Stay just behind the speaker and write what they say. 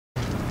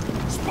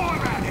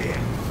spy around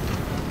here!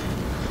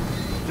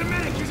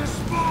 Dominic is a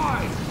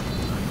spy!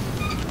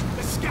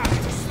 The scout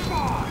is a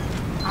spy!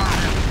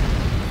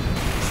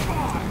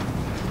 Spy!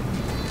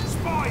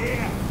 Spy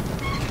here!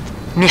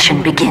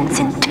 Mission begins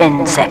in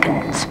 10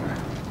 seconds.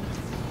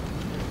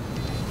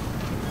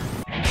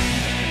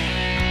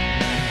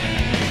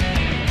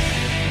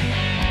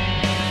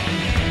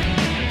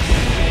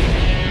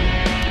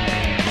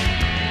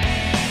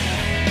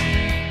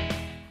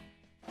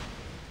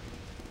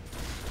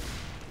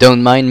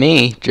 Don't mind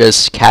me,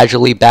 just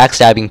casually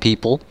backstabbing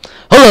people.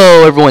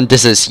 Hello everyone,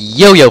 this is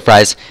Yo-Yo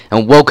Fries,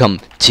 and welcome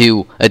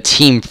to a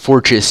Team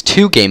Fortress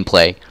 2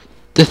 gameplay.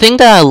 The thing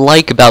that I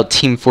like about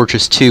Team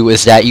Fortress 2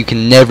 is that you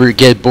can never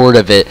get bored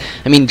of it.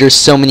 I mean, there's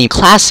so many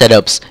class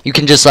setups. You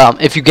can just,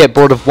 if you get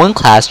bored of one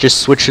class, just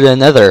switch to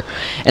another.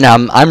 And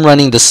I'm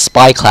running the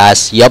Spy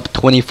class. Yup,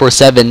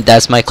 24/7,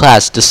 that's my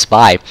class, the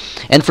Spy.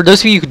 And for those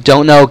of you who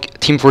don't know,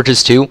 Team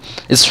Fortress 2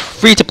 is a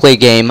free-to-play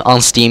game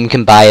on Steam. You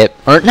can buy it,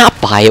 or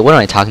not buy it, what am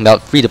I talking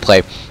about?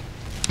 Free-to-play.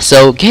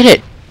 So, get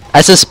it.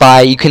 As a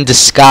Spy, you can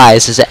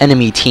disguise as an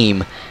enemy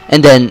team.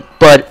 And then,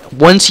 but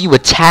once you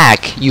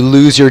attack, you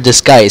lose your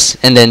disguise,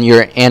 and then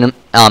your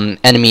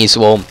enemies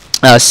will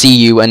see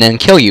you and then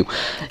kill you.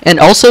 And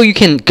also, you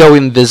can go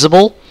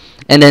invisible,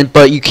 and then,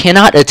 but you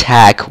cannot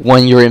attack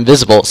when you're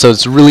invisible. So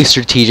it's really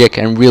strategic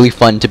and really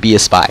fun to be a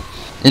spy.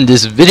 In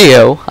this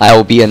video, I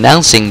will be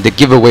announcing the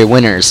giveaway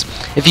winners.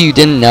 If you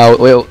didn't know,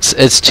 well,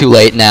 it's too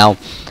late now.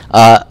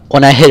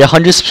 When I hit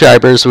 100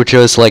 subscribers, which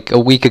was like a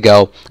week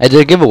ago, I did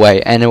a giveaway,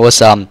 and it was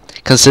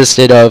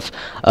consisted of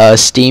a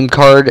Steam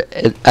card,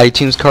 an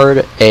iTunes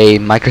card, a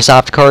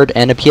Microsoft card,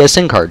 and a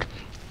PSN card.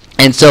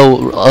 And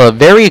so, a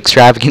very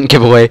extravagant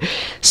giveaway,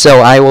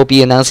 so I will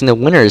be announcing the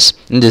winners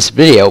in this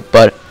video,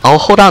 but I'll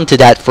hold on to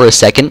that for a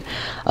second.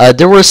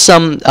 There were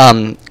some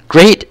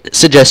great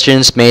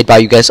suggestions made by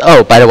you guys.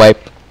 Oh, by the way,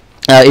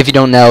 if you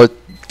don't know,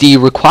 the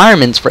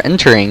requirements for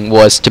entering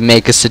was to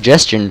make a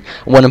suggestion,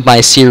 one of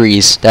my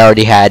series that I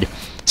already had.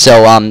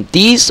 So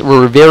these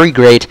were very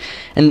great,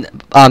 and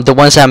the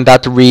ones I'm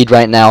about to read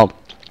right now,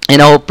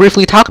 and I'll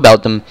briefly talk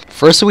about them.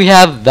 First we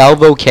have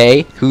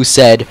ValvoK, who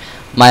said,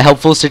 my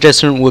helpful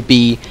suggestion would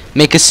be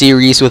make a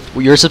series with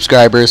your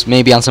subscribers,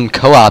 maybe on some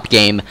co-op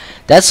game.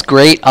 That's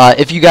great.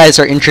 If you guys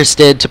are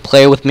interested to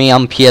play with me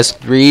on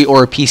PS3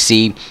 or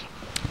PC,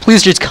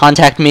 please just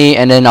contact me,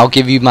 and then I'll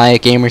give you my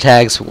gamer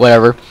tags,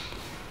 whatever.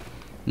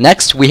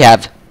 Next, we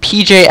have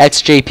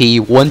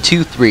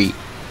PJXJP123.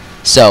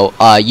 So,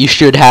 you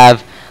should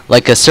have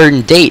like a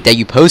certain date that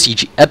you post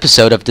each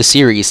episode of the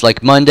series,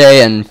 like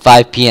Monday and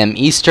 5 p.m.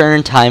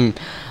 Eastern time,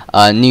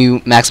 new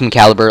maximum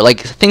caliber, like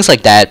things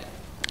like that.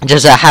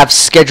 Just have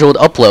scheduled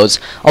uploads.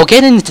 I'll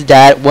get into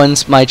that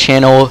once my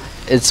channel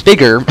is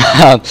bigger.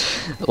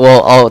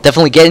 Well, I'll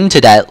definitely get into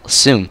that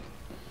soon.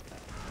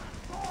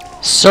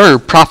 Sir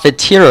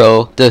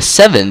Profitero the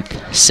 7th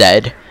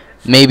said,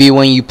 maybe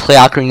when you play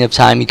Ocarina of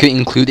Time, you could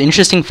include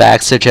interesting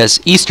facts such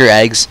as Easter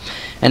eggs,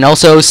 and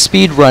also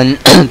speedrun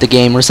the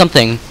game or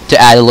something to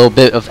add a little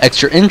bit of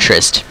extra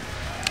interest.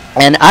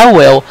 And I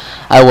will,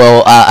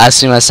 as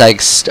soon as I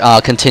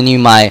continue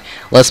my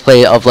Let's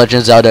Play of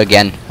Legend of Zelda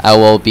again, I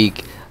will be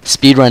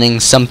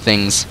speedrunning some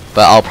things,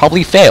 but I'll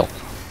probably fail.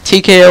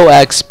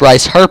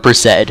 TKOxBryceHarper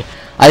said,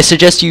 I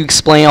suggest you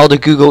explain all the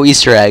Google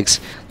Easter eggs.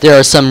 There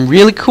are some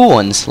really cool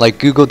ones, like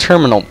Google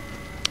Terminal.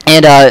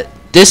 And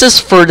this is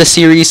for the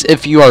series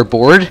if you are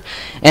bored,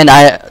 and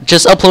I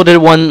just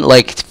uploaded one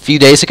like a few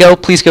days ago.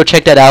 Please go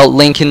check that out,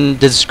 link in the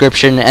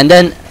description, and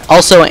then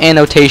also an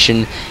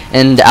annotation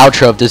in the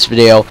outro of this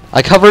video.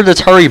 I covered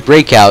Atari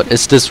Breakout.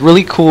 It's this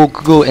really cool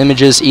Google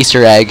Images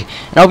Easter egg,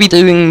 and I'll be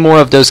doing more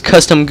of those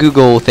custom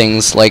Google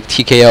things like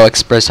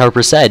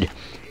TKOxBryceHarper said.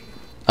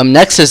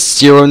 Next is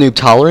Zero Noob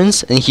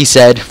Tolerance, and he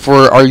said,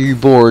 for Are You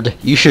Bored,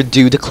 you should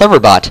do the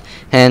Cleverbot,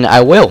 and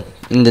I will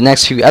in the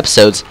next few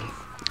episodes.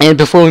 And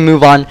before we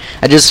move on,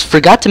 I just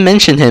forgot to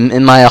mention him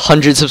in my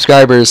 100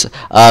 subscribers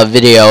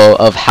video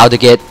of how to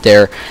get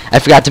there. I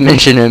forgot to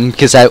mention him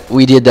because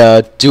we did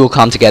dual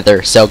com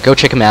together, so go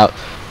check him out.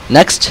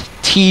 Next,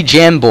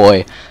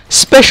 Jamboy.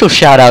 Special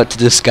shout out to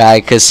this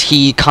guy because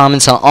he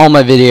comments on all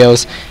my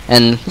videos,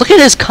 and look at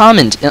his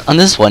comment on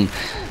this one.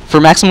 For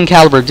maximum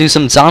caliber, do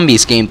some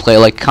zombies gameplay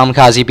like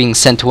Kamikaze being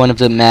sent to one of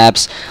the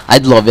maps.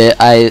 I'd love it.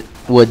 I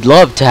would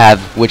love to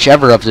have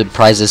whichever of the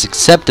prizes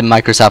except the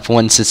Microsoft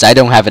one, since I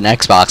don't have an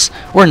Xbox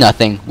or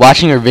nothing.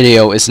 Watching your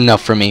video is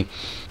enough for me.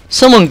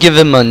 Someone give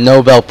him a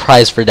Nobel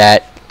Prize for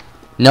that.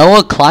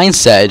 Noah Kline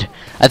said,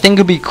 I think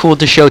it would be cool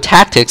to show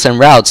tactics and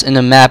routes in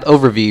a map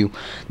overview.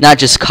 Not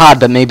just COD,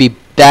 but maybe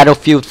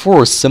Battlefield 4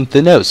 or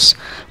something else.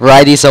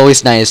 Variety is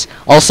always nice.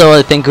 Also,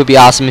 I think it would be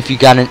awesome if you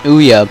got an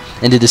Ouya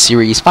into the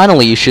series.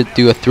 Finally, you should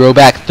do a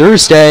Throwback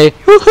Thursday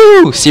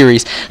woohoo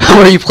series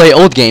where you play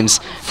old games.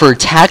 For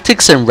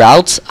tactics and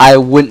routes, I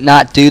would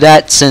not do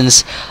that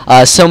since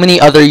so many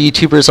other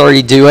YouTubers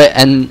already do it,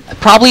 and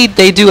probably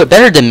they do it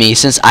better than me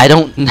since I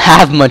don't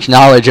have much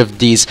knowledge of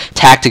these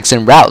tactics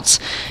and routes.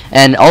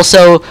 And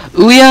also,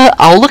 Ouya,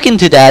 I'll look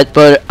into that,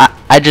 but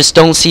I just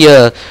don't see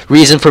a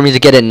reason for me to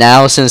get it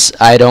now since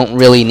I don't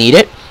really need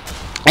it.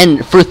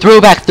 And for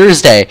Throwback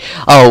Thursday,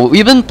 oh,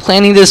 we've been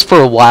planning this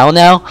for a while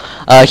now.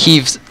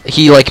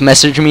 He like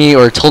messaged me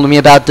or told me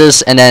about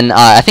this, and then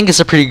I think it's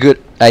a pretty good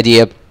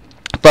idea.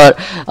 But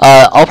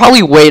I'll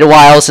probably wait a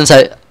while since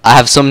I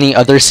have so many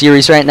other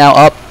series right now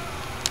up,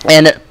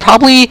 and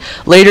probably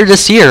later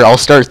this year I'll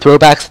start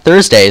Throwback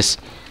Thursdays.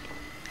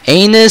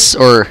 Anus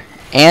or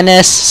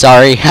Anis,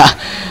 sorry,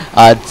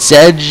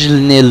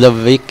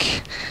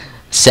 Zejnilovic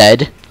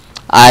said,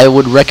 I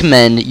would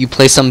recommend you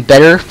play some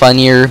better,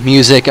 funnier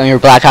music on your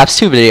Black Ops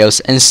 2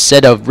 videos.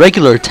 Instead of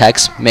regular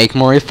text, make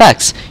more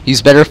effects.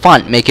 Use better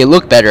font, make it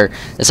look better.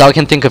 That's all I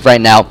can think of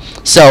right now.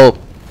 So,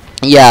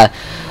 yeah,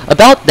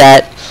 about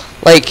that,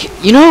 like,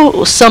 you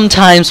know,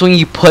 sometimes when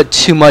you put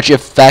too much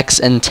effects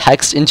and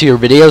text into your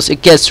videos,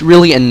 it gets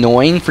really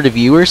annoying for the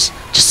viewers.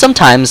 Just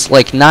sometimes,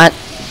 like, not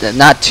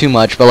too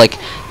much, but like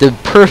the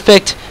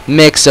perfect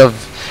mix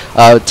of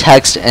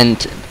text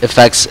and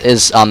effects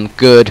is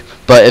good,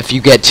 but if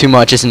you get too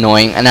much, it's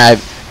annoying, and I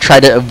try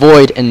to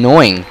avoid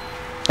annoying,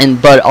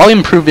 but I'll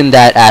improve in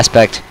that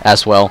aspect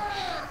as well.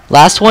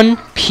 Last one,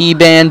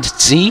 P-Band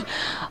Z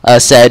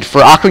said,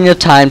 for Ocarina of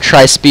Time,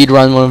 try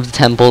speedrun one of the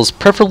temples,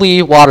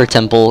 preferably Water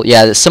Temple.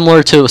 Yeah,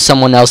 similar to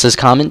someone else's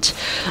comment,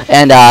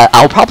 and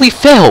I'll probably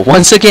fail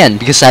once again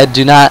because I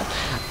do not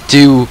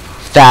do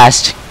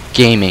fast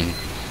gaming.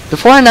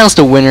 Before I announce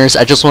the winners,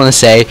 I just want to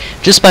say,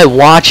 just by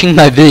watching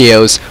my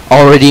videos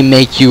already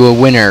make you a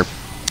winner,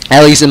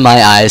 at least in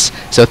my eyes.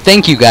 So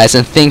thank you guys,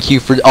 and thank you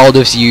for all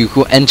those of you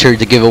who entered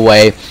the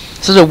giveaway.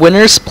 So the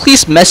winners,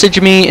 please message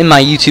me in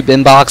my YouTube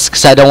inbox,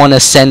 because I don't want to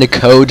send a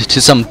code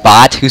to some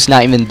bot who's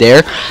not even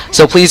there.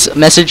 So please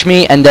message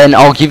me, and then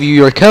I'll give you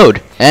your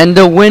code. And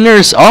the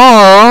winners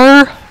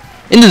are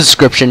in the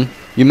description.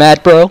 You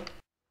mad, bro?